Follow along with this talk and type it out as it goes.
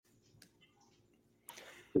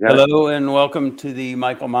We got it. Hello and welcome to the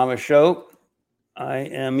Michael Mamas Show. I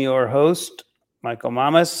am your host, Michael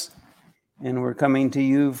Mamas, and we're coming to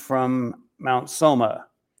you from Mount Soma,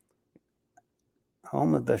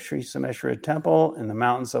 home of the Sri Someshwara Temple in the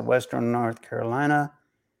mountains of western North Carolina.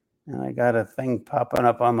 And I got a thing popping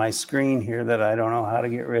up on my screen here that I don't know how to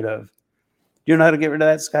get rid of. Do you know how to get rid of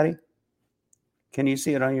that, Scotty? Can you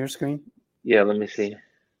see it on your screen? Yeah, let me see.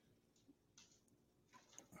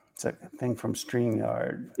 It's a thing from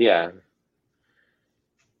StreamYard. Yeah.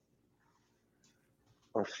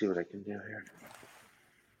 I'll see what I can do here.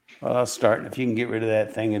 Well, I'll start. If you can get rid of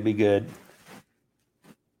that thing, it'd be good.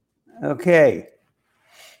 Okay.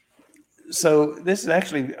 So this is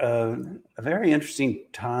actually a very interesting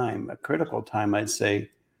time, a critical time, I'd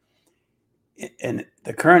say. And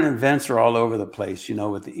the current events are all over the place, you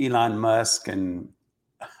know, with the Elon Musk and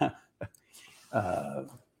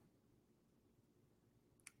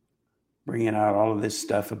bringing out all of this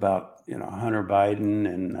stuff about, you know, Hunter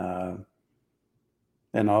Biden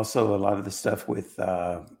and also a lot of the stuff with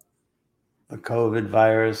the COVID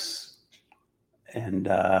virus and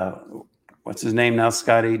what's his name now,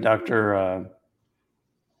 Scotty? Dr.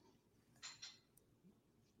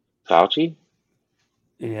 Fauci?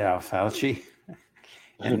 Yeah, Fauci.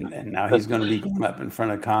 And now he's going to be going up in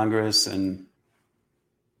front of Congress, and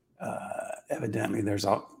evidently there is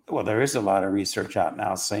a lot of research out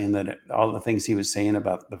now saying that all the things he was saying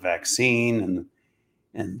about the vaccine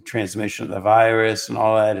and transmission of the virus and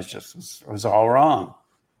all that was all wrong,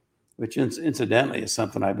 which incidentally is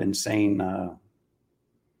something I've been saying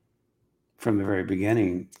from the very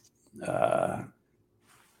beginning. And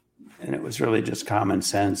it was really just common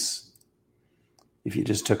sense. If you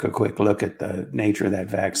just took a quick look at the nature of that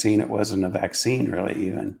vaccine, it wasn't a vaccine really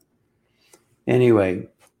even. Anyway,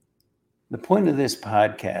 the point of this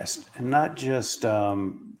podcast, and not just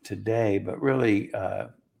today, but really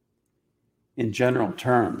in general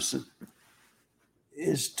terms,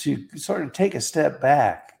 is to sort of take a step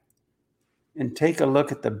back and take a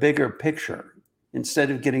look at the bigger picture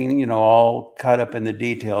instead of getting, you know, all caught up in the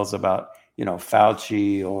details about, you know,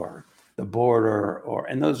 Fauci or the border,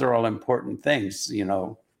 and those are all important things, you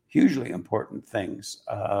know, hugely important things.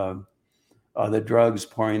 The drugs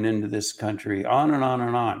pouring into this country, on and on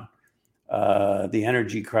and on. The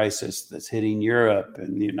energy crisis that's hitting Europe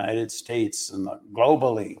and the United States and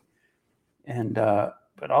globally. And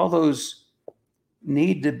but all those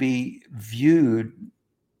need to be viewed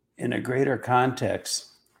in a greater context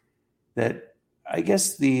that I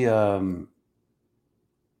guess the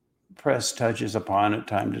press touches upon at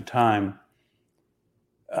time to time,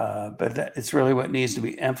 but it's really what needs to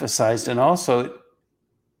be emphasized. And also,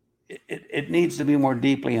 it needs to be more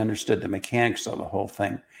deeply understood, the mechanics of the whole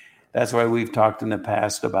thing. That's why we've talked in the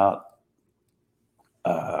past about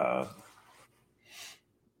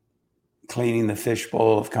cleaning the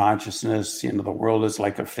fishbowl of consciousness. You know, the world is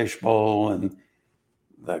like a fishbowl, and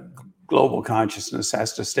the global consciousness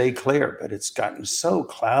has to stay clear, but it's gotten so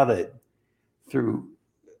clouded through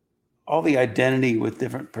all the identity with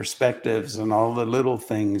different perspectives and all the little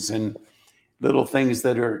things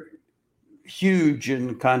that are huge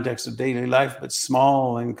in context of daily life, but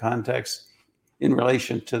small in context in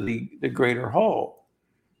relation to the greater whole.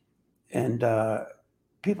 And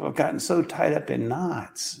people have gotten so tied up in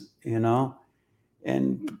knots, you know,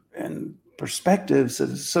 and perspectives that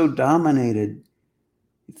have so dominated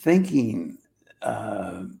thinking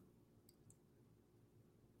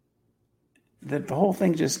that the whole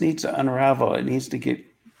thing just needs to unravel. It needs to get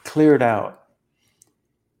cleared out.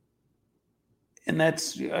 And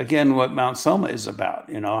that's, again, what Mount Soma is about.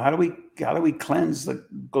 You know, how do we cleanse the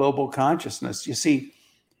global consciousness? You see,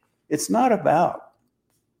 it's not about,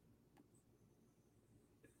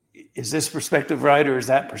 is this perspective right or is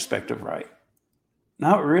that perspective right?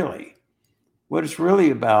 Not really. What it's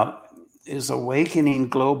really about is awakening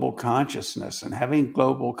global consciousness and having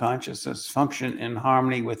global consciousness function in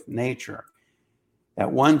harmony with nature.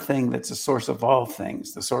 That one thing that's the source of all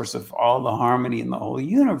things, the source of all the harmony in the whole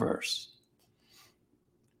universe.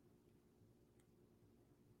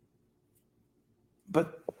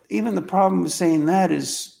 But even the problem with saying that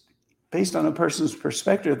is based on a person's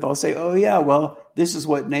perspective. They'll say, oh, yeah, well, this is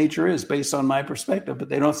what nature is based on my perspective. But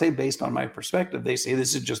they don't say based on my perspective. They say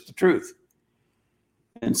this is just the truth.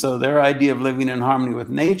 And so their idea of living in harmony with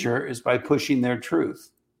nature is by pushing their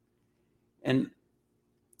truth. And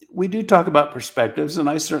we do talk about perspectives, and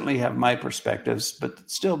I certainly have my perspectives, but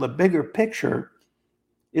still the bigger picture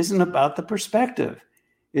isn't about the perspective.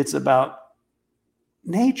 It's about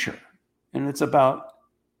nature, and it's about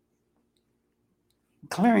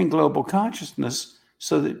clearing global consciousness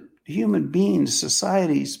so that human beings,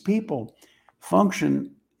 societies, people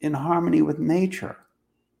function in harmony with nature,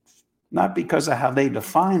 not because of how they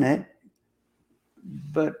define it,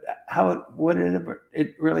 but what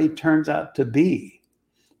it really turns out to be.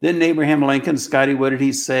 Didn't Abraham Lincoln, Scotty, what did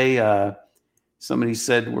he say? Somebody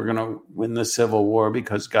said we're going to win the Civil War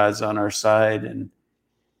because God's on our side, and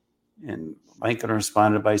Lincoln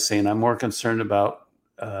responded by saying, "I'm more concerned about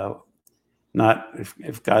not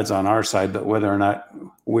if God's on our side, but whether or not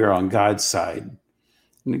we're on God's side."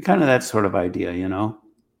 And kind of that sort of idea, you know.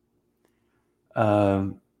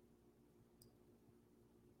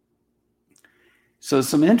 So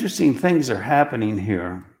some interesting things are happening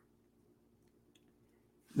here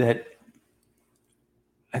that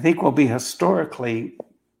I think will be historically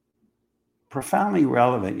profoundly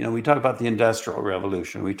relevant. You know, we talk about the Industrial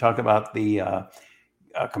Revolution. We talk about the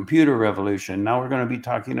computer revolution. Now we're going to be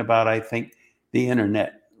talking about, I think, the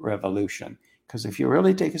Internet revolution. Because if you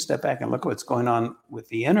really take a step back and look at what's going on with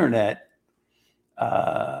the Internet,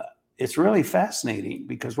 it's really fascinating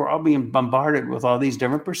because we're all being bombarded with all these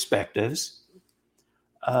different perspectives.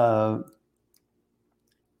 And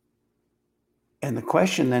the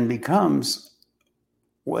question then becomes,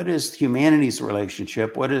 what is humanity's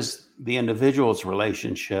relationship? What is the individual's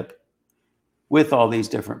relationship with all these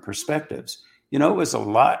different perspectives? You know, it was a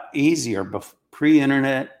lot easier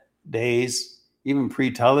pre-internet days, even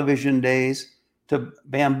pre-television days, to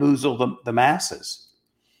bamboozle the masses.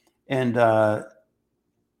 And the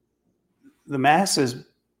masses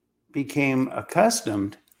became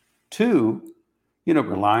accustomed to, you know,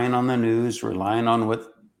 relying on the news, relying on what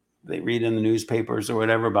they read in the newspapers or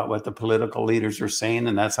whatever about what the political leaders are saying,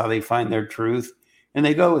 and that's how they find their truth, and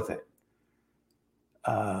they go with it.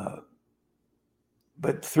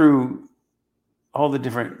 But through all the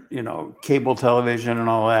different, you know, cable television and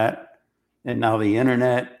all that, and now the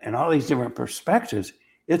internet and all these different perspectives,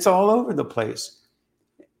 it's all over the place.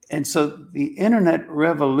 And so the internet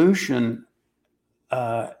revolution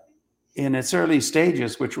in its early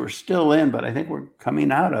stages, which we're still in, but I think we're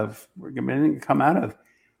beginning to come out of,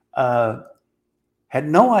 had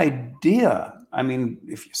no idea. I mean,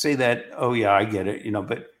 if you say that, oh yeah, I get it, you know,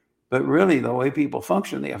 but really the way people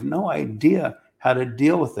function, they have no idea how to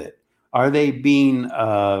deal with it. Are they being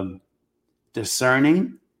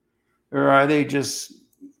discerning, or are they just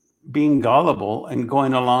being gullible and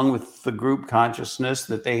going along with the group consciousness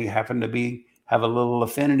that they happen to have a little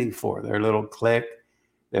affinity for, their little clique,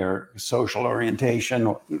 their social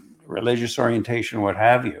orientation, religious orientation, what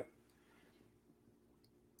have you?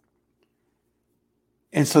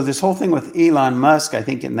 And so this whole thing with Elon Musk, I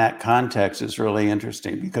think in that context is really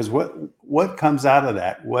interesting, because what comes out of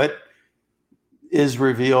that? What is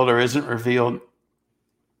revealed or isn't revealed?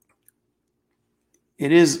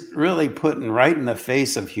 It is really putting right in the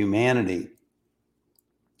face of humanity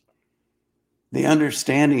the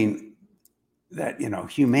understanding that, you know,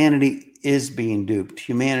 humanity is being duped.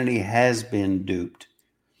 Humanity has been duped.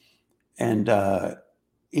 And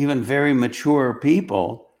even very mature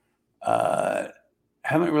people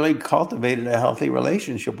haven't really cultivated a healthy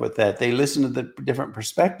relationship with that. They listen to the different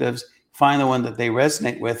perspectives, find the one that they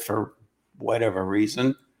resonate with for whatever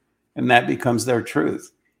reason, and that becomes their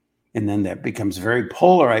truth. And then that becomes very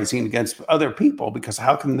polarizing against other people, because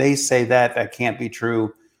how can they say that can't be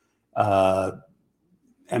true?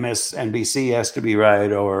 MSNBC has to be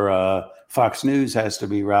right, or Fox News has to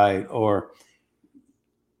be right, or,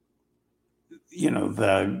 you know,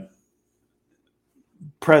 the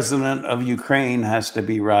president of Ukraine has to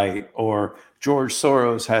be right, or George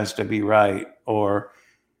Soros has to be right, or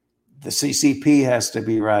the CCP has to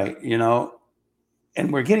be right, you know,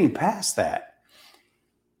 and we're getting past that.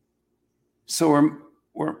 So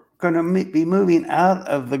we're going to be moving out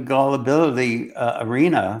of the gullibility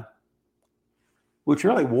arena, which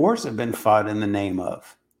really wars have been fought in the name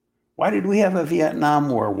of. Why did we have a Vietnam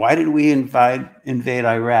War? Why did we invade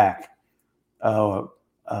Iraq?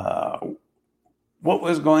 What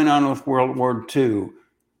was going on with World War II?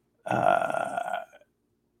 How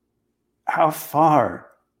far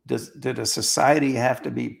did a society have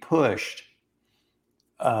to be pushed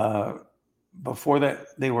before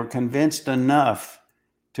that they were convinced enough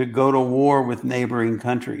to go to war with neighboring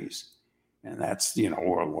countries? And that's, you know,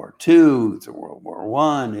 World War II, it's World War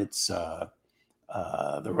I, it's the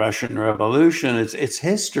Russian Revolution, it's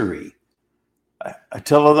history.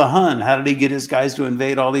 Attila the Hun, how did he get his guys to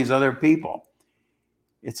invade all these other people?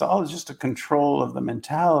 It's all just a control of the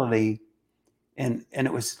mentality. And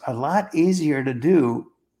it was a lot easier to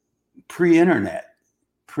do pre-internet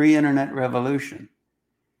revolution.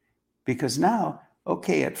 Because now,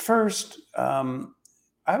 okay, at first, I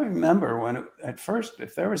remember when at first,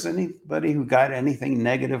 if there was anybody who got anything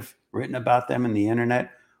negative written about them in the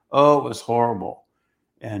internet, oh, it was horrible.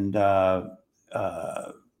 and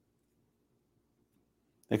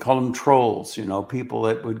they call them trolls, people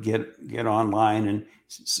that would get online and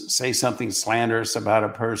say something slanderous about a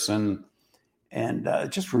person, and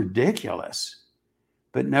just ridiculous.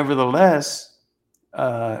 But nevertheless,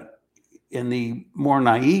 in the more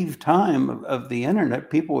naive time of the internet,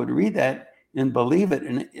 people would read that and believe it,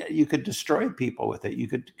 and you could destroy people with it. You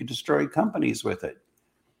could destroy companies with it.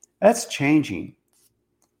 That's changing.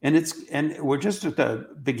 And we're just at the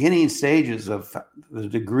beginning stages of the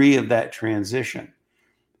degree of that transition.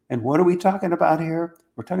 And what are we talking about here?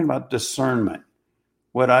 We're talking about discernment.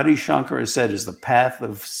 What Adi Shankar has said is the path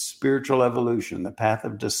of spiritual evolution, the path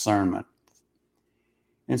of discernment.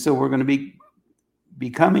 And so we're going to be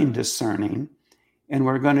becoming discerning, and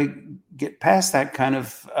we're going to get past that kind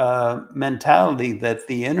of mentality that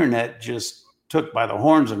the internet just took by the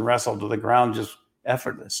horns and wrestled to the ground just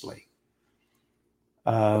effortlessly.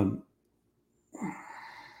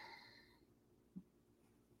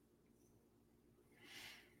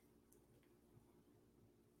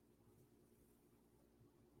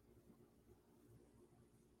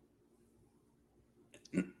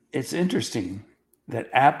 It's interesting that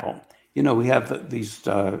Apple, we have these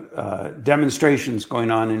demonstrations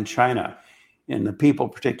going on in China, and the people,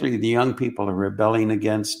 particularly the young people, are rebelling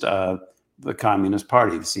against the Communist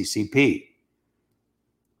Party, the CCP.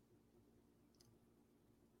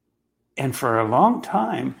 And for a long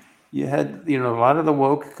time, you had, a lot of the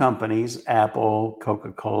woke companies, Apple,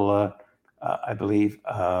 Coca-Cola, I believe,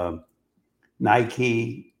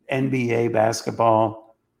 Nike, NBA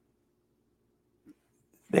basketball,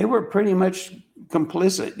 they were pretty much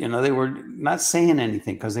complicit. They were not saying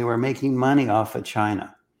anything because they were making money off of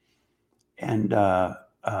China. And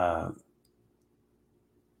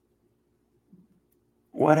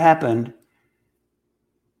what happened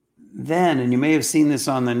then, and you may have seen this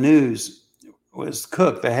on the news, was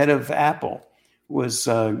Cook, the head of Apple, was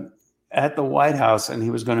at the White House, and he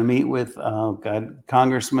was going to meet with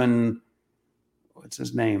Congressman, what's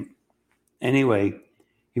his name? Anyway,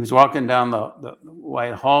 he was walking down the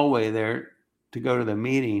white hallway there to go to the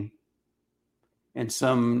meeting, and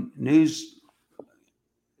some newscaster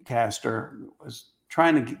was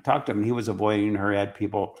trying to talk to him. He was avoiding her, had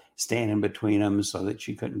people standing between them so that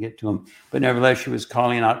she couldn't get to him. But nevertheless, she was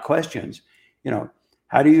calling out questions.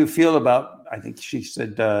 How do you feel about, I think she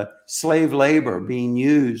said, slave labor being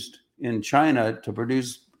used in China to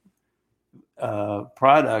produce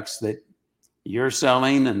products that you're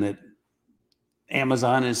selling and that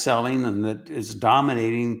Amazon is selling and that is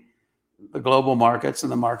dominating the global markets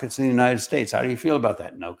and the markets in the United States? How do you feel about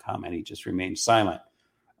that? No comment. He just remained silent.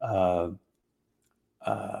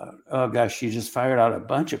 She just fired out a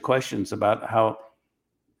bunch of questions about how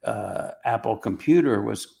Apple Computer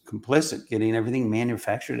was complicit, getting everything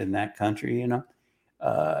manufactured in that country,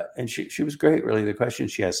 and she was great, really, the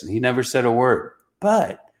questions she asked, and he never said a word.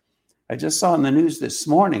 But I just saw in the news this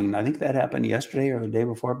morning, I think that happened yesterday or the day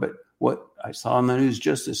before, but what I saw in the news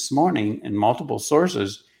just this morning in multiple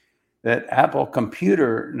sources, that Apple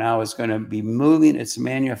Computer now is going to be moving its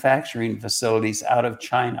manufacturing facilities out of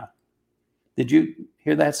China. Did you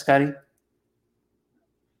hear that, Scotty?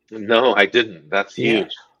 No, I didn't. That's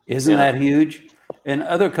huge. Isn't that huge? And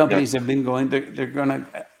other companies have been going, they're going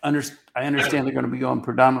to, I understand they're going to be going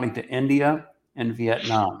predominantly to India and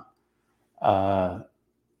Vietnam. But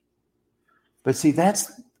see,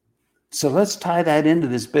 so let's tie that into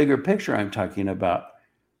this bigger picture I'm talking about.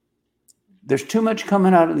 There's too much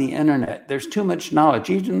coming out of the internet. There's too much knowledge.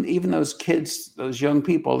 Even those kids, those young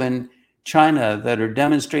people in China that are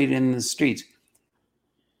demonstrating in the streets,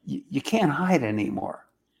 you can't hide anymore.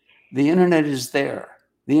 The internet is there.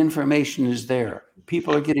 The information is there.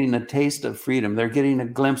 People are getting a taste of freedom. They're getting a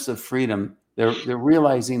glimpse of freedom. They're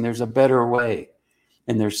realizing there's a better way.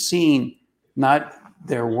 And they're seeing not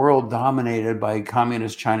their world dominated by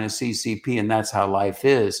communist China, CCP, and that's how life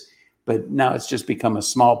is. But now it's just become a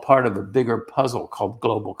small part of a bigger puzzle called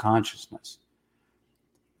global consciousness.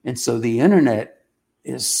 And so the internet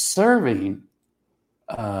is serving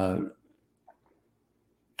to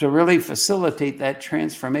really facilitate that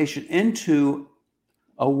transformation into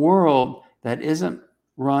a world that isn't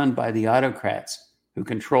run by the autocrats who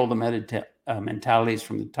control the mentalities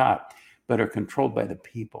from the top, but are controlled by the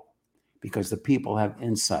people, because the people have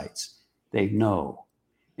insights. They know.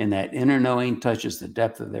 And that inner knowing touches the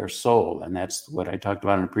depth of their soul. And that's what I talked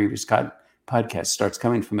about in a previous podcast. Starts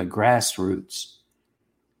coming from the grassroots.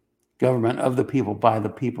 Government of the people, by the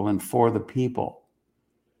people, and for the people.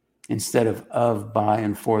 Instead of, by,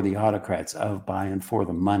 and for the autocrats, of, by, and for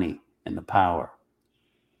the money and the power.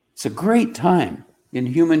 It's a great time in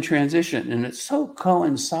human transition. And it so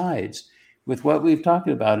coincides with what we've talked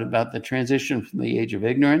about the transition from the age of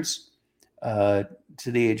ignorance to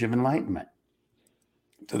the age of enlightenment,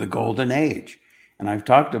 to the golden age. And I've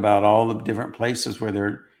talked about all the different places where there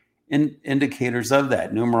are indicators of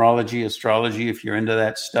that. Numerology, astrology, if you're into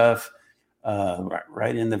that stuff,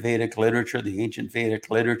 right in the Vedic literature, the ancient Vedic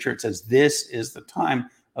literature, it says this is the time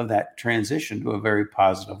of that transition to a very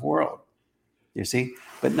positive world. You see?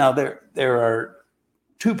 But now there are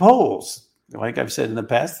two poles. Like I've said in the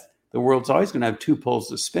past, the world's always going to have two poles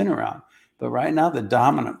to spin around. But right now, the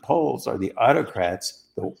dominant poles are the autocrats,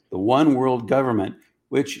 the one world government,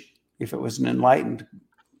 which, if it was an enlightened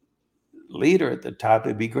leader at the top,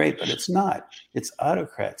 it'd be great. But it's not. It's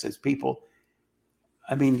autocrats. It's people.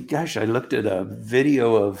 I mean, gosh, I looked at a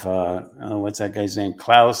video of, what's that guy's name?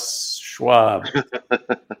 Klaus Schwab.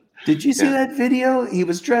 Did you see that video? He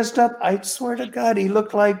was dressed up. I swear to God, he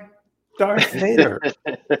looked like Darth Vader.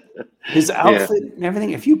 His outfit and everything.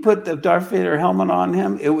 If you put the Darth Vader helmet on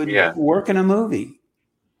him, it would work in a movie.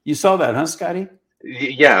 You saw that, huh, Scotty?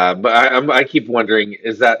 Yeah, but I keep wondering,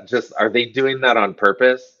 is that just, are they doing that on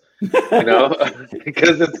purpose? You know,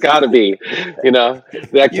 because it's got to be, you know,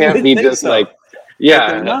 that can't be just so. Like, yeah.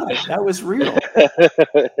 But they're not. That was real.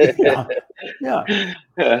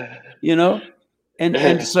 Yeah. You know,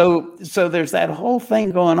 and so there's that whole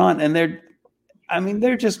thing going on, and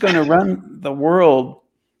they're just going to run the world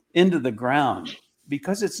into the ground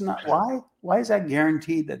because it's not. Why is that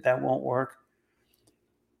guaranteed that won't work?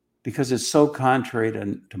 Because it's so contrary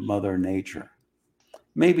to Mother Nature.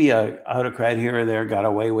 Maybe a autocrat here or there got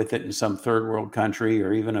away with it in some third world country,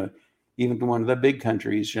 or even one of the big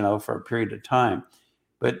countries, you know, for a period of time.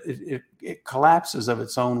 But it collapses of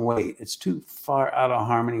its own weight. It's too far out of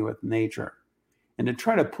harmony with nature. And to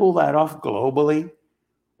try to pull that off globally,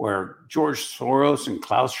 where George Soros and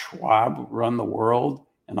Klaus Schwab run the world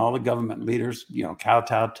and all the government leaders, you know,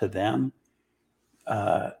 kowtow to them,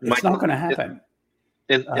 it's not going to happen.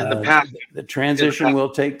 In the past, the transition will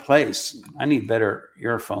take place. I need better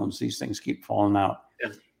earphones. These things keep falling out.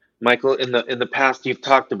 Yeah. Michael, in the past, you've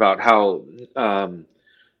talked about how,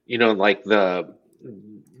 you know, like the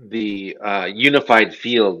unified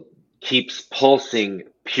field keeps pulsing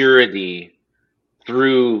purity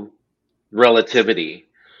through relativity,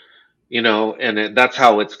 you know, and that's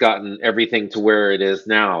how it's gotten everything to where it is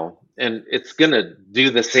now. And it's going to do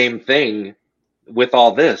the same thing with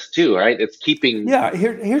all this too, right? It's keeping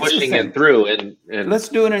here's pushing it through. And let's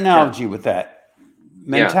do an analogy with that.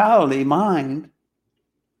 Mentality, mind,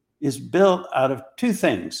 is built out of two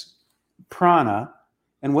things: prana.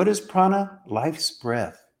 And what is prana? Life's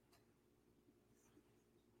breath.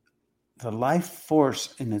 The life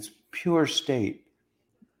force in its pure state.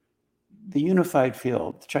 The unified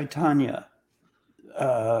field, Chaitanya,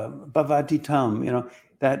 Bhavatitam, you know,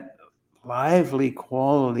 that lively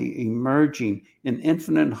quality emerging in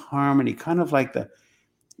infinite harmony, kind of like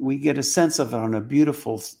we get a sense of it on a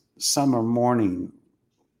beautiful summer morning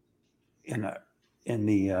in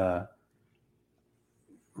the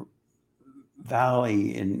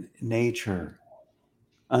valley in nature,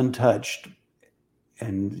 untouched,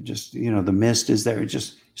 and just, you know, the mist is there. It's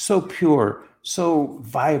just so pure, so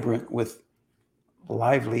vibrant with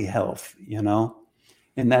lively health, you know,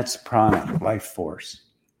 and that's prana, life force.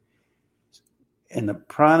 And the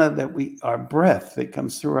prana our breath that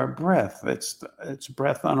comes through our breath, it's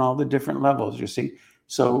breath on all the different levels, you see.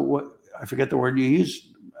 So I forget the word you used,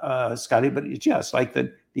 Scotty, but it's just like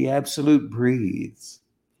the absolute breathes,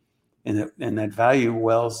 and that value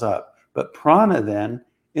wells up. But prana then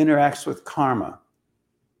interacts with karma.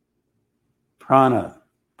 Prana,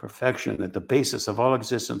 perfection, at the basis of all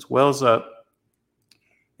existence, wells up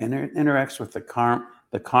and interacts with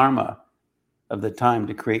the karma of the time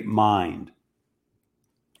to create mind.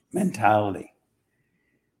 Mentality.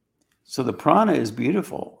 So the prana is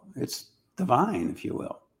beautiful. It's divine, if you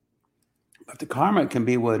will. But the karma can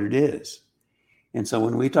be what it is. And so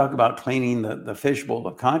when we talk about cleaning the fishbowl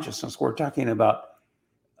of consciousness, we're talking about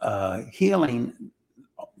healing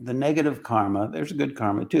the negative karma. There's a good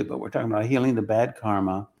karma too, but we're talking about healing the bad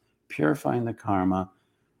karma, purifying the karma,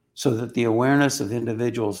 so that the awareness of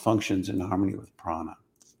individuals functions in harmony with prana.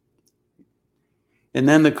 And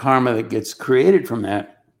then the karma that gets created from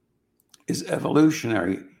that is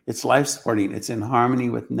evolutionary. It's life-supporting. It's in harmony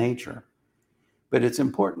with nature. But it's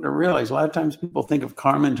important to realize a lot of times people think of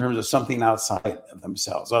karma in terms of something outside of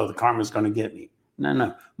themselves. Oh, the karma is going to get me.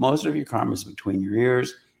 No. Most of your karma is between your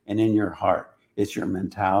ears and in your heart. It's your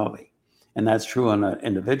mentality. And that's true on an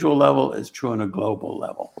individual level. It's true on a global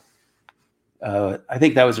level. I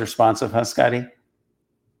think that was responsive, huh, Scotty?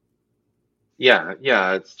 Yeah.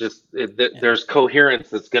 It's just, there's coherence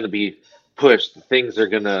that's going to be push, things are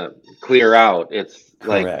gonna clear out. It's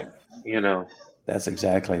like, Correct. you know, That's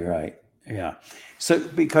exactly right. Yeah. So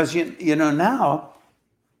because now,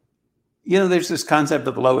 there's this concept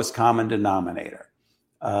of the lowest common denominator.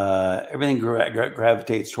 Everything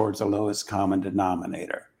gravitates towards the lowest common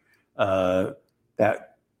denominator.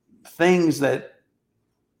 That things that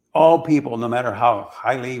all people, no matter how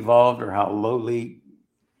highly evolved or how lowly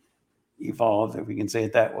evolved, if we can say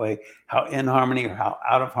it that way, how in harmony or how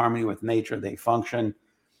out of harmony with nature they function.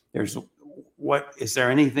 Is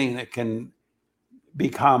there anything that can be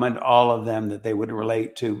common to all of them that they would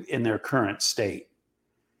relate to in their current state?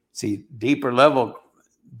 See, deeper level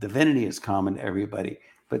divinity is common to everybody,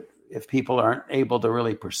 but if people aren't able to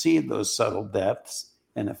really perceive those subtle depths,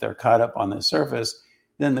 and if they're caught up on the surface,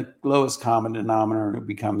 then the lowest common denominator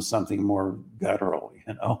becomes something more guttural,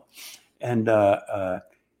 And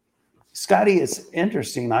Scotty, it's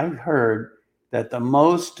interesting. I've heard that the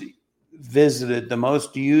most visited, the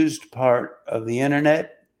most used part of the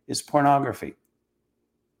internet is pornography.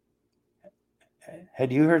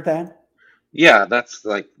 Had you heard that? yeah, that's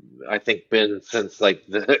like, I think, been since like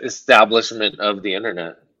the establishment of the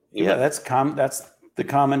internet. Yeah, Even. that's the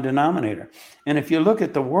common denominator. And if you look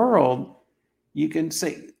at the world, you can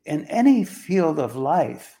say in any field of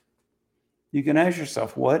life, you can ask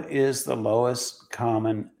yourself, what is the lowest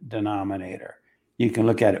common denominator? You can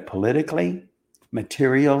look at it politically,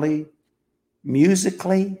 materially,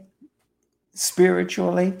 musically,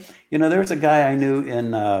 spiritually. There was a guy I knew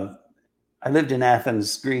I lived in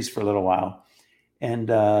Athens, Greece for a little while. And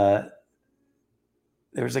there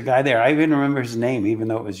was a guy there. I even remember his name, even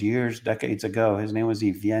though it was decades ago. His name was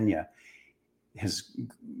Evgenia, his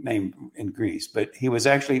name in Greece. But he was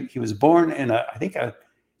born in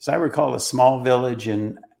as I recall, a small village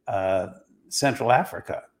in Central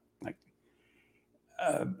Africa.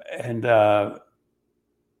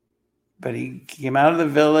 But he came out of the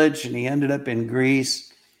village and he ended up in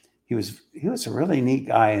Greece. He was a really neat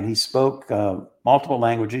guy, and he spoke multiple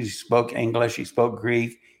languages. He spoke English, he spoke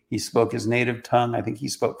Greek, he spoke his native tongue. I think he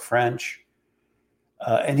spoke French,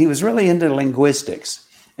 and he was really into linguistics.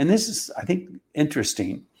 And this is, I think,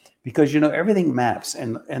 interesting because everything maps,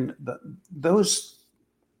 and those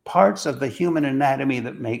parts of the human anatomy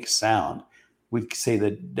that make sound. We say the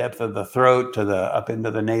depth of the throat to the up into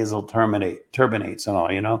the nasal turbinates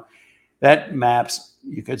and all. That maps,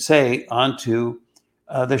 you could say, onto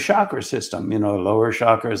the chakra system, lower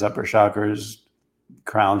chakras, upper chakras,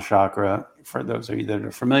 crown chakra, for those of you that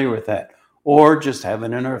are familiar with that, or just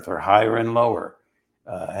heaven and earth, or higher and lower,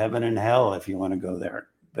 heaven and hell, if you want to go there.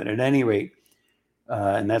 But at any rate,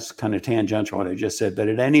 and that's kind of tangential what I just said, but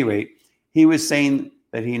at any rate, he was saying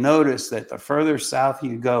that he noticed that the further south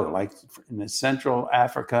you go, like in the Central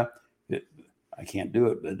Africa, I can't do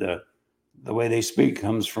it, but the way they speak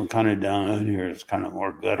comes from kind of down here. It's kind of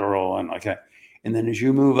more guttural and like that. And then as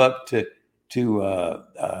you move up to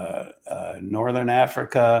Northern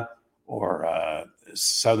Africa or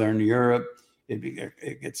Southern Europe,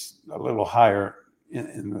 it gets a little higher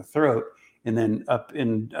in the throat. And then up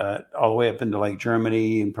all the way up into like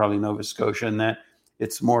Germany and probably Nova Scotia, and that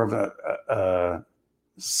it's more of a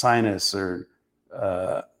sinus or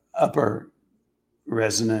upper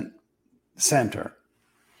resonant center.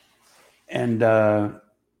 And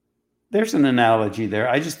there's an analogy there.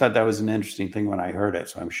 I just thought that was an interesting thing when I heard it,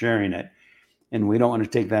 so I'm sharing it. And we don't want to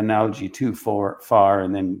take that analogy too far,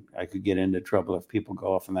 and then I could get into trouble if people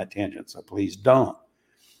go off on that tangent. So please don't.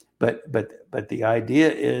 But the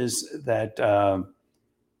idea is that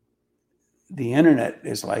the internet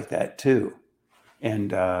is like that too.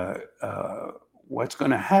 And what's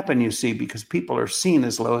going to happen, you see, because people are seen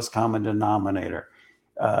as lowest common denominator,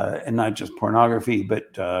 and not just pornography,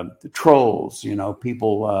 but the trolls,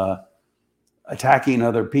 people attacking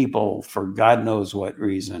other people for God knows what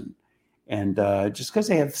reason. And just because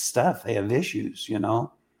they have stuff, they have issues,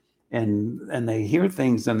 and they hear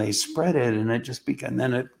things and they spread it, and it just and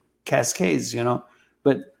then it cascades,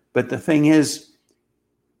 But the thing is,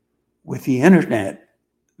 with the internet,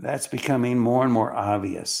 that's becoming more and more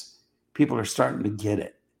obvious. People are starting to get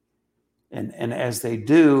it. And as they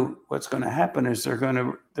do, what's going to happen is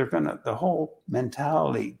the whole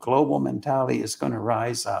mentality, global mentality, is going to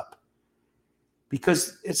rise up.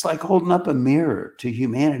 Because it's like holding up a mirror to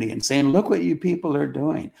humanity and saying, look what you people are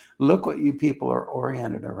doing. Look what you people are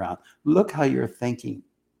oriented around. Look how you're thinking.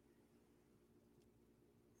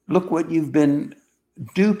 Look what you've been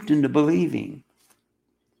duped into believing.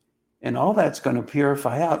 And all that's going to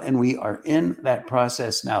purify out. And we are in that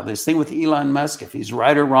process now. This thing with Elon Musk, if he's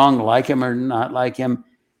right or wrong, like him or not like him,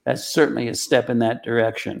 that's certainly a step in that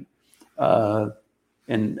direction.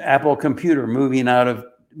 And Apple Computer moving out of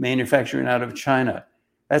manufacturing out of China.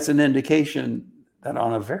 That's an indication that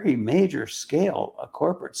on a very major scale,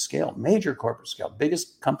 major corporate scale,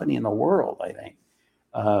 biggest company in the world, I think,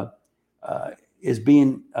 is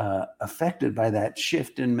being affected by that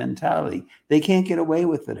shift in mentality. They can't get away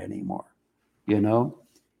with it anymore,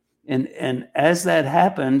 And as that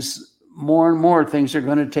happens, more and more things are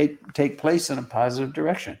going to take place in a positive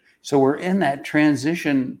direction. So we're in that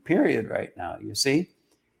transition period right now, you see?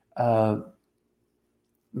 Now,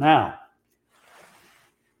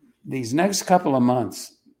 these next couple of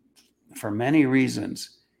months, for many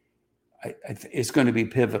reasons, it's going to be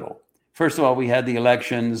pivotal. First of all, we had the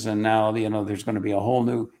elections, and now there's going to be a whole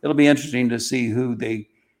new. It'll be interesting to see who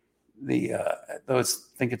though I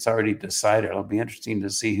think it's already decided. It'll be interesting to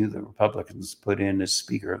see who the Republicans put in as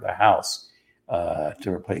Speaker of the House to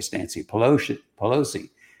replace Nancy Pelosi.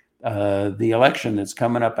 The election that's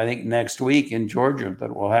coming up, I think, next week in Georgia,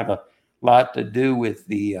 that will have a lot to do with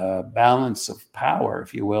the balance of power,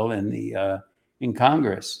 if you will, in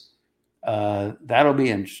Congress. That'll be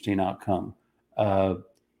an interesting outcome.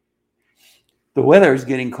 The weather is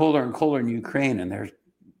getting colder and colder in Ukraine, and there's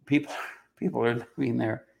people are living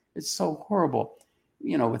there. It's so horrible,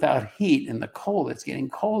 without heat in the cold. It's getting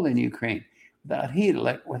cold in Ukraine. Without heat,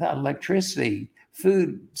 without electricity,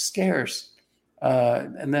 food scarce.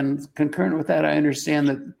 And then concurrent with that, I understand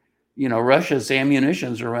that, Russia's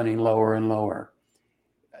ammunitions are running lower and lower.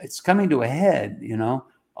 It's coming to a head,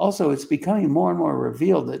 Also, it's becoming more and more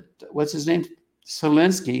revealed that, what's his name?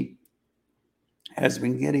 Zelensky has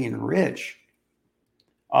been getting rich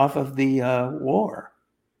off of the war,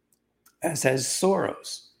 as has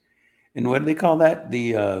Soros. And what do they call that?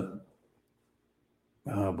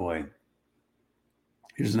 Oh boy,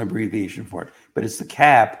 here's an abbreviation for it, but it's the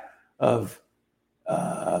cap of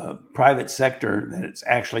private sector that it's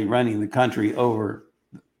actually running the country over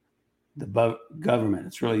the government.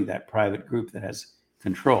 It's really that private group that has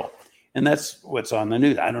control. And that's what's on the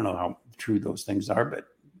news. I don't know how true those things are, but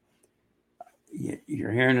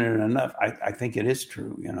you're hearing it enough. I think it is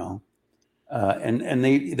true, and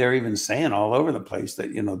they're even saying all over the place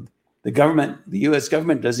that, the U.S.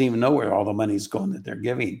 government doesn't even know where all the money's going that they're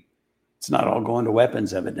giving. It's not all going to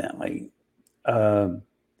weapons, evidently.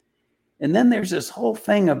 And then there's this whole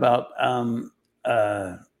thing about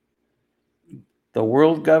the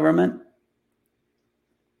world government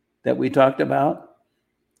that we talked about,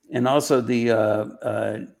 and also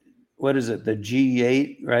the what is it? The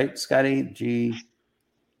G8, right, Scotty?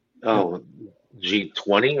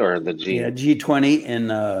 G20 or the G? Yeah, G20 in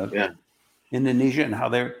Indonesia, and how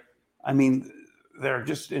they're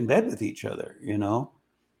just in bed with each other,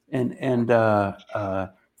 and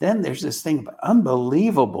then there's this thing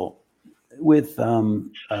unbelievable with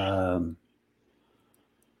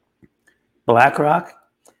BlackRock.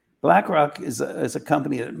 BlackRock is a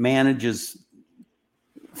company that manages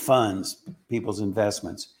funds, people's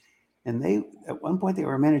investments. And at one point, they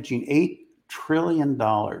were managing $8 trillion.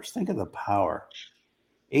 Think of the power.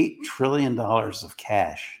 $8 trillion of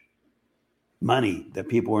cash, money that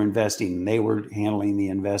people were investing, and they were handling the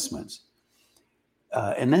investments.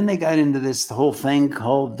 And then they got into this whole thing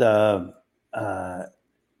called, what's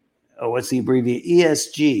the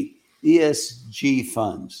abbreviation? ESG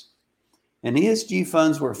funds. And ESG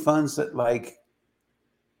funds were funds that,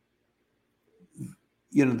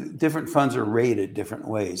 different funds are rated different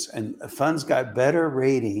ways. And funds got better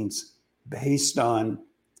ratings based on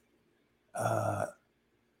the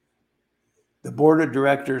board of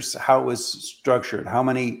directors, how it was structured, how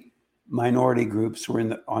many minority groups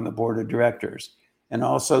were on the board of directors. And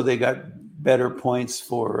also they got better points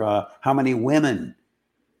for how many women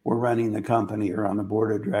were running the company or on the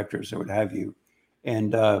board of directors or what have you.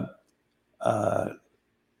 And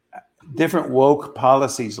different woke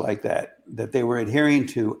policies like that they were adhering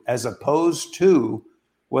to, as opposed to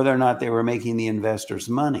whether or not they were making the investors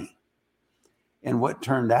money. And what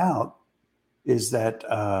turned out is that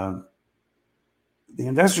the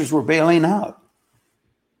investors were bailing out.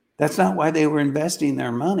 That's not why they were investing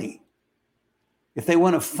their money. If they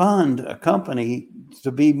want to fund a company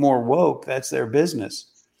to be more woke, that's their business.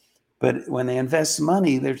 But when they invest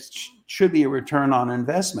money, there should be a return on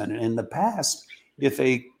investment. And in the past, if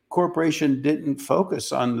a corporation didn't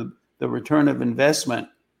focus on the return of investment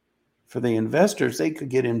for the investors, they could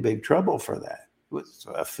get in big trouble for that. It was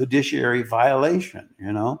a fiduciary violation,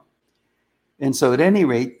 And so at any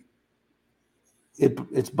rate,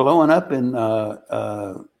 it's blowing up in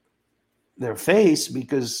their face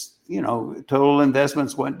because, total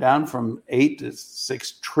investments went down from $8 to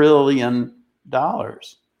 $6 trillion.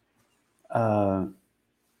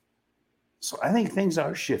 So I think things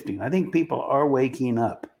are shifting. I think people are waking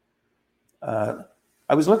up.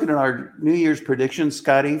 I was looking at our New Year's predictions,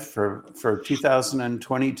 Scotty, for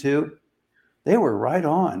 2022. They were right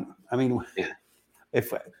on. I mean, Yeah.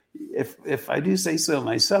 if I do say so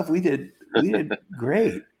myself, we did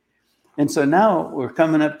great. And so now we're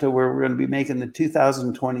coming up to where we're going to be making the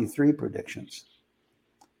 2023 predictions.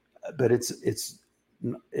 But it's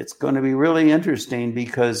going to be really interesting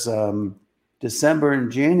because December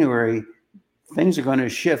and January, things are going to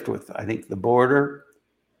shift with, I think, the border,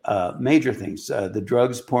 major things, the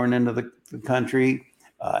drugs pouring into the country,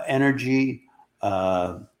 energy,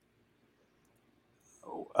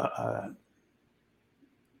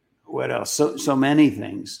 what else? So many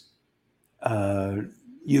things.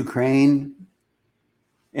 Ukraine,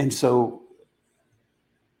 and so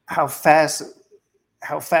how fast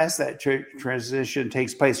that transition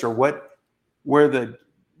takes place, or where the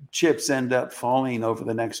chips end up falling over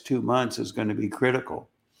the next 2 months is going to be critical,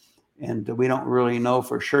 and we don't really know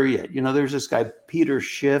for sure yet. You know, there's this guy Peter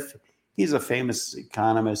Schiff. He's a famous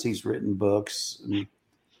economist. He's written books,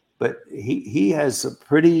 but he has a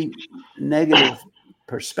pretty negative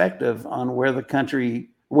perspective on where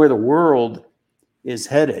the world is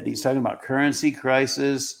headed. He's talking about currency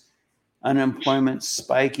crisis, unemployment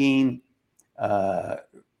spiking,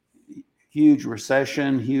 huge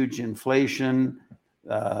recession, huge inflation,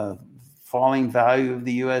 falling value of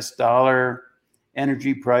the US dollar,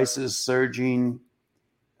 energy prices surging,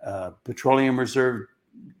 petroleum reserve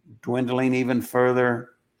dwindling even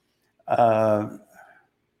further.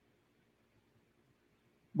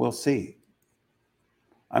 We'll see.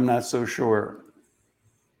 I'm not so sure.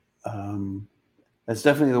 That's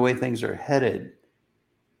definitely the way things are headed.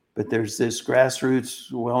 But there's this grassroots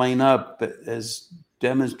welling up, as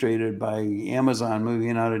demonstrated by Amazon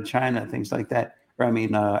moving out of China, things like that.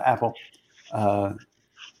 Apple.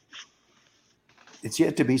 It's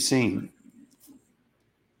yet to be seen.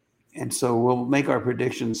 And so we'll make our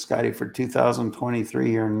predictions, Scotty, for 2023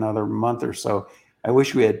 here in another month or so. I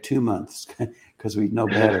wish we had 2 months because we'd know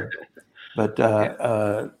better. But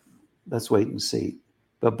let's wait and see.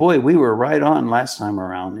 But boy, we were right on last time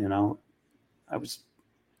around. You know, I was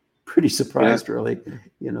pretty surprised, really,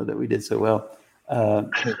 that we did so well.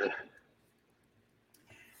 Now,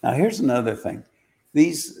 here's another thing.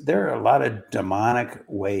 There are a lot of demonic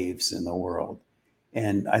waves in the world.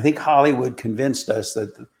 And I think Hollywood convinced us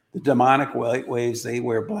that the demonic waves, they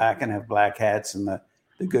wear black and have black hats, and the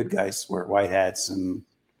good guys wear white hats and,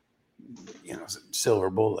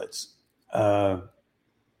 silver bullets.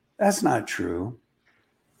 That's not true.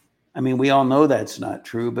 I mean, we all know that's not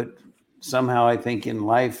true, but somehow I think in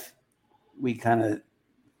life we kind of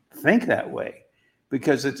think that way,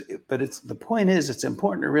 because the point is, it's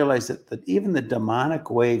important to realize that even the demonic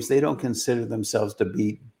waves, they don't consider themselves to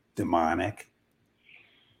be demonic.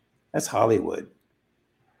 That's Hollywood.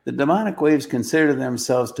 The demonic waves consider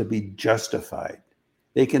themselves to be justified.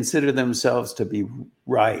 They consider themselves to be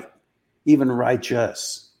right, even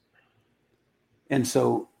righteous. And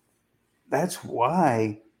so that's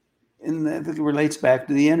why, and that relates back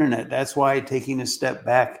to the internet. That's why taking a step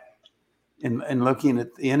back and looking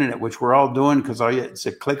at the internet, which we're all doing, because it's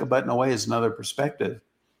a click a button away, is another perspective.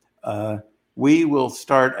 We will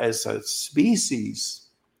start as a species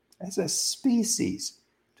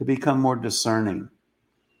to become more discerning.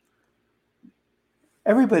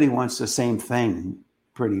 Everybody wants the same thing,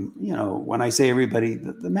 when I say everybody,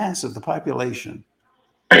 the mass of the population,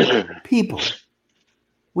 people.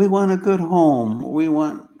 We want a good home. We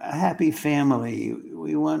want a happy family.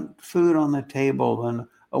 We want food on the table and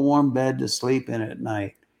a warm bed to sleep in at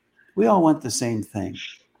night. We all want the same thing.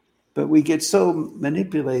 But we get so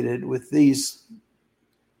manipulated with these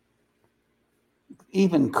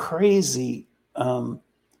even crazy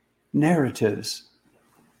narratives.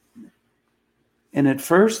 And at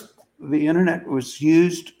first, the internet was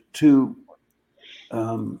used to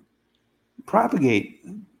propagate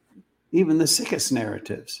even the sickest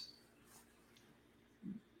narratives.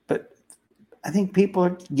 But I think people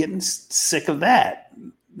are getting sick of that.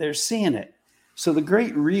 They're seeing it. So the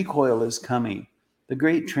great recoil is coming. The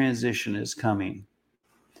great transition is coming.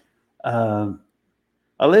 A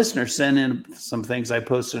listener sent in some things. I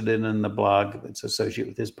posted it in the blog that's associated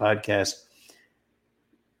with this podcast.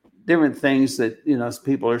 Different things that,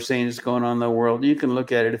 people are saying is going on in the world. You can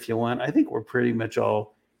look at it if you want. I think we're pretty much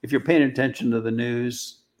all, if you're paying attention to the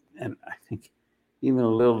news, and I think even a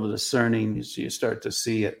little discerning, you start to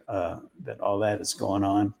see it, that all that is going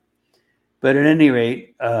on. But at any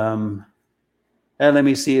rate, let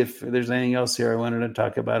me see if there's anything else here I wanted to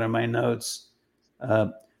talk about in my notes.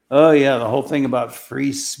 The whole thing about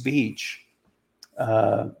free speech.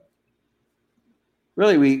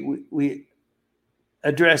 Really, we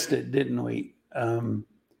addressed it, didn't we?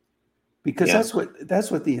 because Yeah.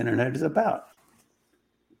 that's what the internet is about.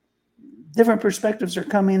 Different perspectives are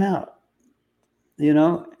coming out,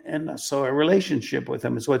 and so a relationship with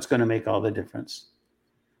them is what's going to make all the difference.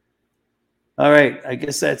 All right, I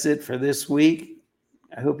guess that's it for this week.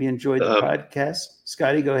 I hope you enjoyed the podcast.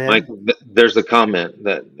 Scotty, go Mike, ahead. there's a comment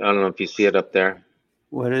that I don't know if you see it up there.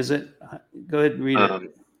 What is it? Go ahead and read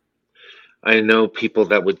it. I know people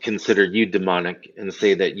that would consider you demonic and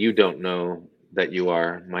say that you don't know that you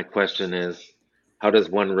are. My question is, how does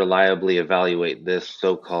one reliably evaluate this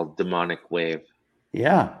so-called demonic wave?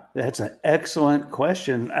 Yeah, that's an excellent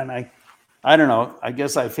question, and I don't know. I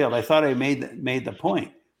guess I failed. I thought I made the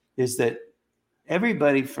point is that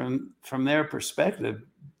everybody from their perspective,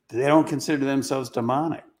 they don't consider themselves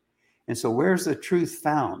demonic, and so where's the truth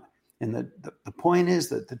found? And the point is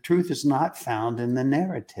that the truth is not found in the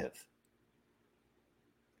narrative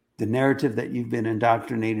that you've been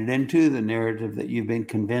indoctrinated into, the narrative that you've been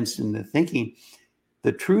convinced into thinking.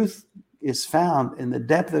 The truth is found in the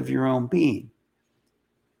depth of your own being.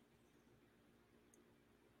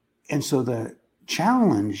 And so the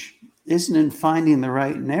challenge isn't in finding the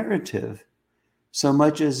right narrative so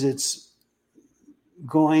much as it's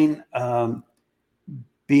going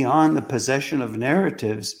beyond the possession of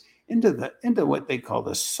narratives into what they call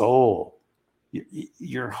the soul,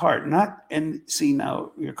 your heart. Now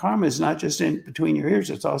your karma is not just in between your ears,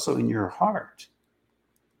 it's also in your heart.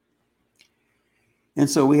 And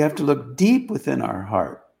so we have to look deep within our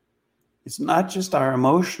heart. It's not just our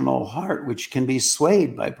emotional heart, which can be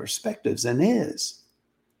swayed by perspectives and is,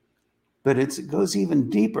 but it goes even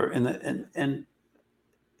deeper. And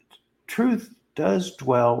truth does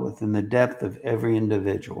dwell within the depth of every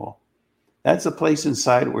individual. That's a place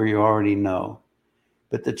inside where you already know.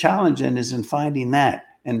 But the challenge then is in finding that.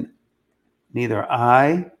 And neither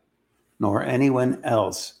I nor anyone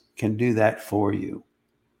else can do that for you.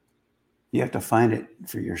 You have to find it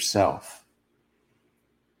for yourself.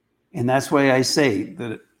 And that's why I say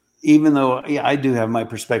that even though I do have my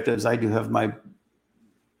perspectives, I do have my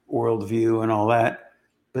worldview and all that,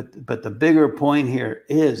 but the bigger point here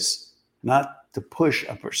is not to push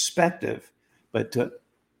a perspective, but to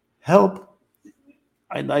help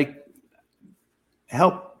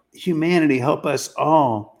humanity, help us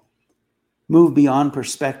all move beyond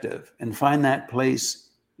perspective and find that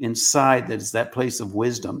place inside that is that place of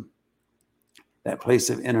wisdom, that place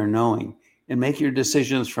of inner knowing, and make your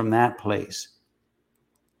decisions from that place.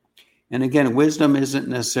 And again, wisdom isn't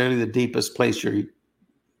necessarily the deepest place you're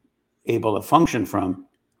able to function from.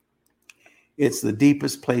 It's the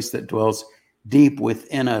deepest place that dwells deep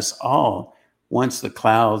within us all once the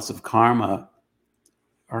clouds of karma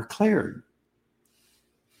are cleared.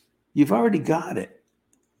 You've already got it.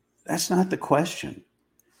 That's not the question.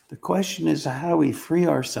 The question is how we free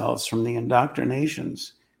ourselves from the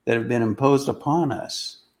indoctrinations that have been imposed upon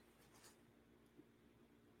us.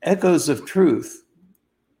 Echoes of truth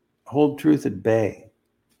hold truth at bay.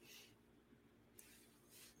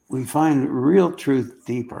 We find real truth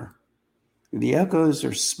deeper. The echoes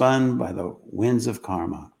are spun by the winds of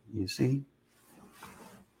karma, you see?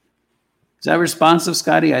 Is that responsive,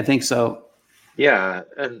 Scotty? I think so. Yeah,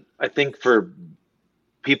 and I think for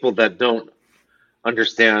people that don't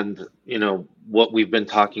understand, what we've been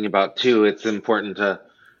talking about too, it's important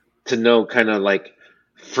to know kind of like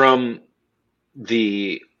from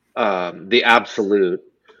the absolute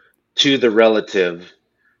to the relative,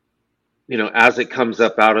 as it comes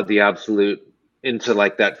up out of the absolute into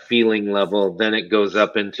like that feeling level, then it goes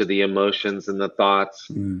up into the emotions and the thoughts,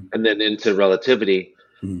 and then into relativity.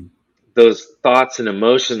 Those thoughts and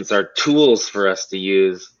emotions are tools for us to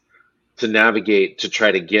use to navigate, to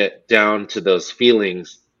try to get down to those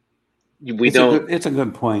feelings. It's a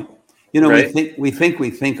good point. Right? We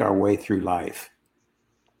think our way through life,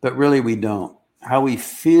 but really we don't. How we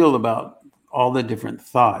feel about all the different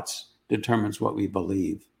thoughts determines what we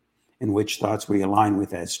believe and which thoughts we align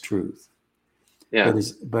with as truth. Yeah.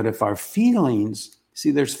 But if our feelings,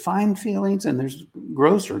 see, there's fine feelings and there's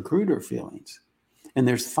grosser, cruder feelings, and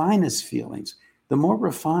there's finest feelings. The more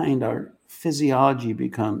refined our physiology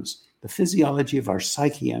becomes, the physiology of our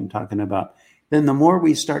psyche I'm talking about, then the more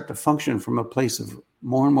we start to function from a place of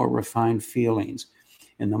more and more refined feelings.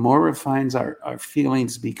 And the more refined our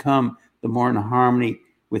feelings become, the more in harmony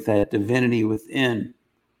with that divinity within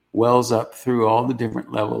wells up through all the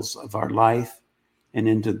different levels of our life and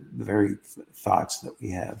into the very thoughts that we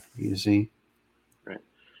have, you see? Right.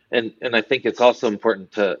 And I think it's also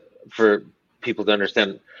important for people to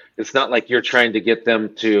understand it's not like you're trying to get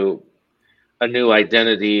them to a new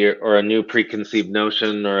identity or a new preconceived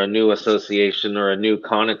notion or a new association or a new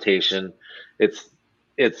connotation. It's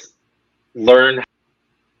learn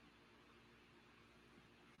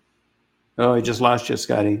Oh, I just lost you,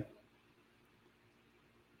 Scotty.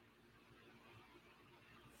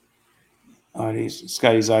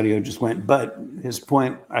 Scotty's audio just went, but his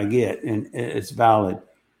point I get, and it's valid.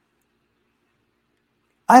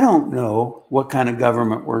 I don't know what kind of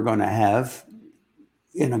government we're going to have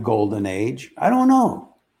in a golden age. I don't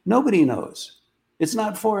know. Nobody knows. It's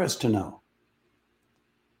not for us to know.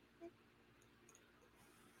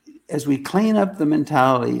 As we clean up the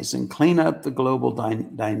mentalities and clean up the global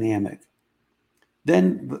dynamic,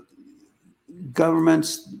 then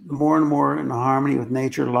governments more and more in harmony with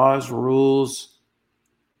nature, laws, rules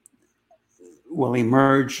will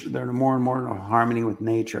emerge. They're more and more in harmony with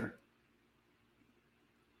nature.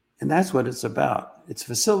 And that's what it's about. It's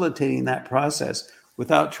facilitating that process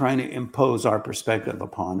without trying to impose our perspective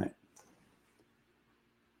upon it.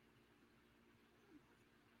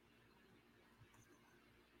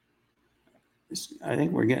 I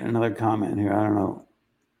think we're getting another comment here. I don't know.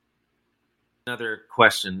 Another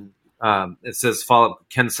question. It says, follow-up,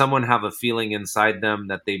 can someone have a feeling inside them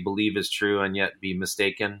that they believe is true and yet be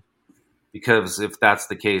mistaken? Because if that's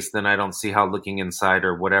the case, then I don't see how looking inside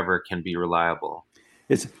or whatever can be reliable.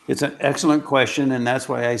 It's an excellent question, and that's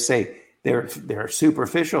why I say there are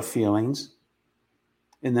superficial feelings,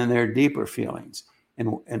 and then there are deeper feelings.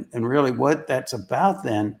 And really what that's about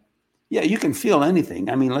then, yeah, you can feel anything.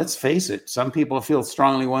 I mean, let's face it. Some people feel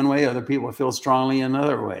strongly one way, other people feel strongly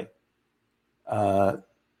another way.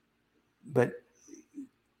 But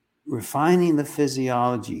refining the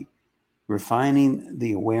physiology, refining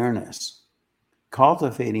the awareness,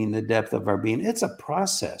 cultivating the depth of our being, it's a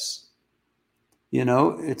process. You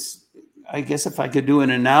know, I guess if I could do an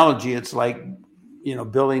analogy, it's like,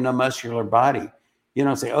 building a muscular body. You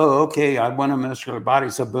don't say, oh, okay, I want a muscular body,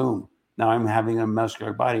 so boom, now I'm having a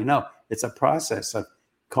muscular body. No, it's a process of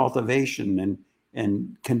cultivation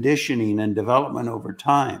and conditioning and development over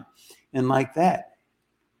time. And like that,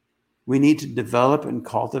 we need to develop and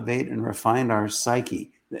cultivate and refine our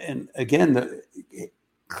psyche. And again,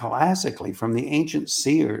 classically from the ancient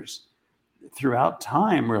seers throughout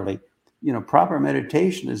time, really, proper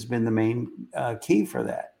meditation has been the main key for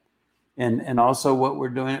that. And also what we're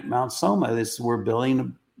doing at Mount Soma is we're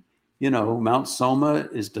building, Mount Soma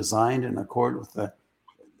is designed in accord with the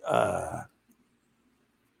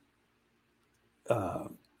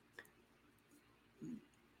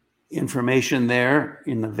information there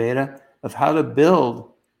in the Veda of how to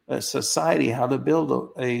build a society, how to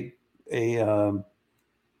build a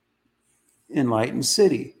enlightened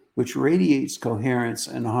city, which radiates coherence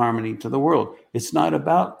and harmony to the world. It's not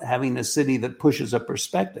about having a city that pushes a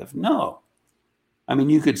perspective. No. I mean,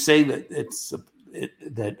 you could say that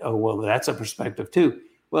that's a perspective too.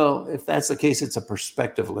 Well, if that's the case, it's a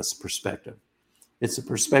perspectiveless perspective. It's a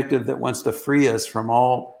perspective that wants to free us from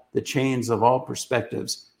all the chains of all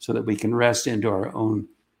perspectives so that we can rest into our own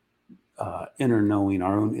inner knowing,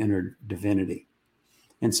 our own inner divinity.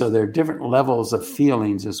 And so there are different levels of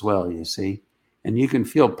feelings as well, you see. And you can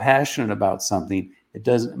feel passionate about something. It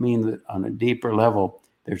doesn't mean that on a deeper level,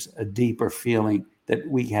 there's a deeper feeling that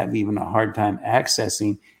we have even a hard time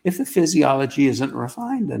accessing if the physiology isn't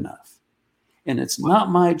refined enough. And it's not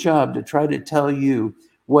my job to try to tell you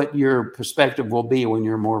what your perspective will be when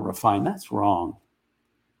you're more refined. That's wrong.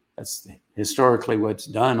 That's historically what's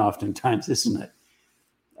done oftentimes, isn't it?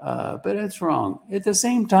 But it's wrong. At the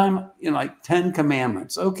same time, like 10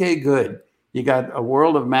 commandments. Okay, good. You got a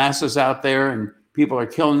world of masses out there and people are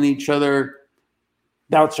killing each other.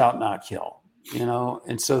 Thou shalt not kill,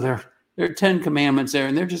 And so there are 10 commandments there,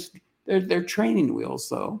 and they're training wheels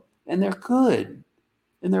though. And they're good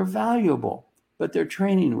and they're valuable, but they're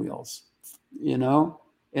training wheels,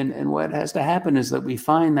 and what has to happen is that we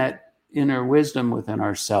find that inner wisdom within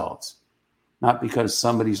ourselves, not because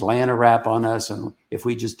somebody's laying a rap on us. And if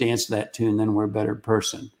we just dance to that tune, then we're a better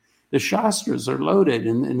person. The Shastras are loaded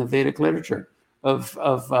in the Vedic literature of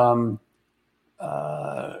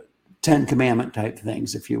 10 commandment type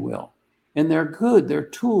things, if you will. And they're good. They're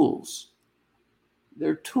tools.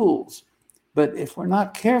 They're tools. But if we're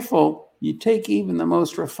not careful, you take even the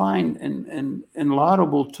most refined and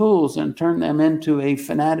laudable tools and turn them into a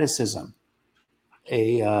fanaticism,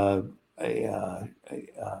 a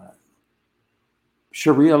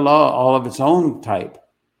Sharia law, all of its own type.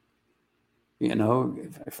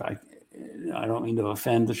 If I don't mean to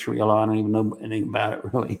offend the Sharia law. I don't even know anything about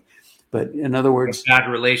it really. But in other words, a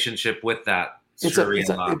bad relationship with that Sharia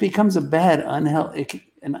law. It becomes a bad, unhealthy.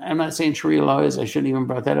 And I'm not saying Sharia law is. I shouldn't even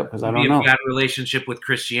brought that up because I don't know. A bad relationship with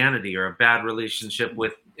Christianity or a bad relationship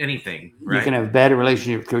with anything. Right? You can have a bad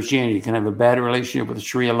relationship with Christianity. You can have a bad relationship with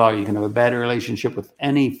Sharia law. You can have a bad relationship with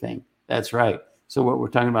anything. That's right. So what we're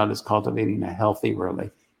talking about is cultivating a healthy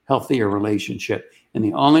healthier relationship. And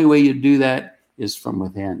the only way you do that is from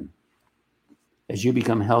within. As you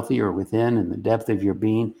become healthier within in the depth of your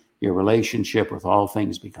being, your relationship with all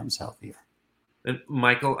things becomes healthier. And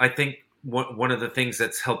Michael, I think one of the things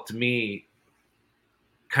that's helped me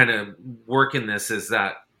kind of work in this is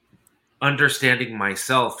that understanding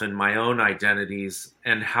myself and my own identities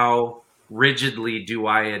and how rigidly do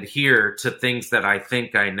I adhere to things that I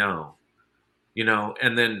think I know,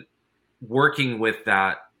 and then working with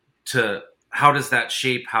that to how does that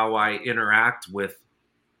shape how I interact with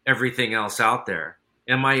everything else out there?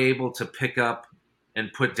 Am I able to pick up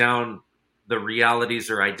and put down the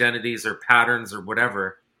realities or identities or patterns or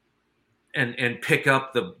whatever and pick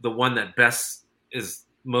up the one that best is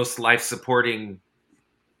most life supporting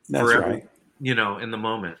That's right. In the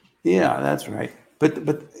moment. Yeah, that's right. But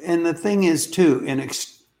and the thing is too,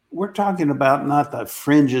 we're talking about not the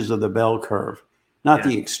fringes of the bell curve, not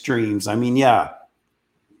the extremes. I mean,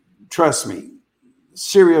 trust me,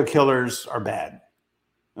 serial killers are bad.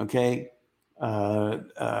 Okay, those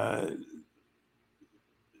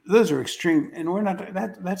are extreme, and we're not.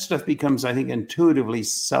 That stuff becomes, I think, intuitively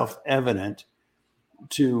self-evident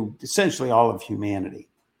to essentially all of humanity.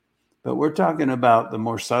 But we're talking about the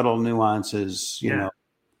more subtle nuances, you know.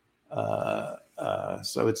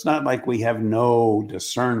 So it's not like we have no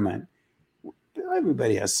discernment.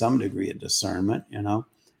 Everybody has some degree of discernment,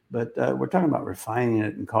 but we're talking about refining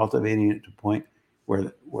it and cultivating it to a point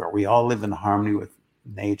where we all live in harmony with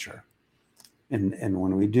nature. And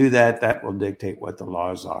when we do that, that will dictate what the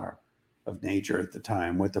laws are of nature at the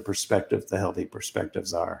time, what the healthy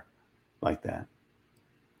perspectives are like that.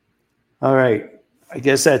 All right. I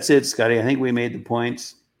guess that's it, Scotty. I think we made the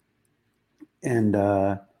points. And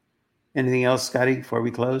anything else, Scotty, before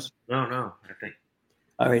we close? No, I think.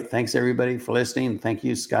 All right. Thanks, everybody, for listening. Thank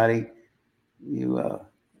you, Scotty. You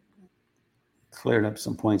cleared up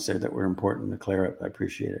some points there that were important to clear up. I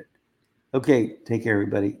appreciate it. Okay. Take care,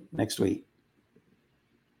 everybody. Next week.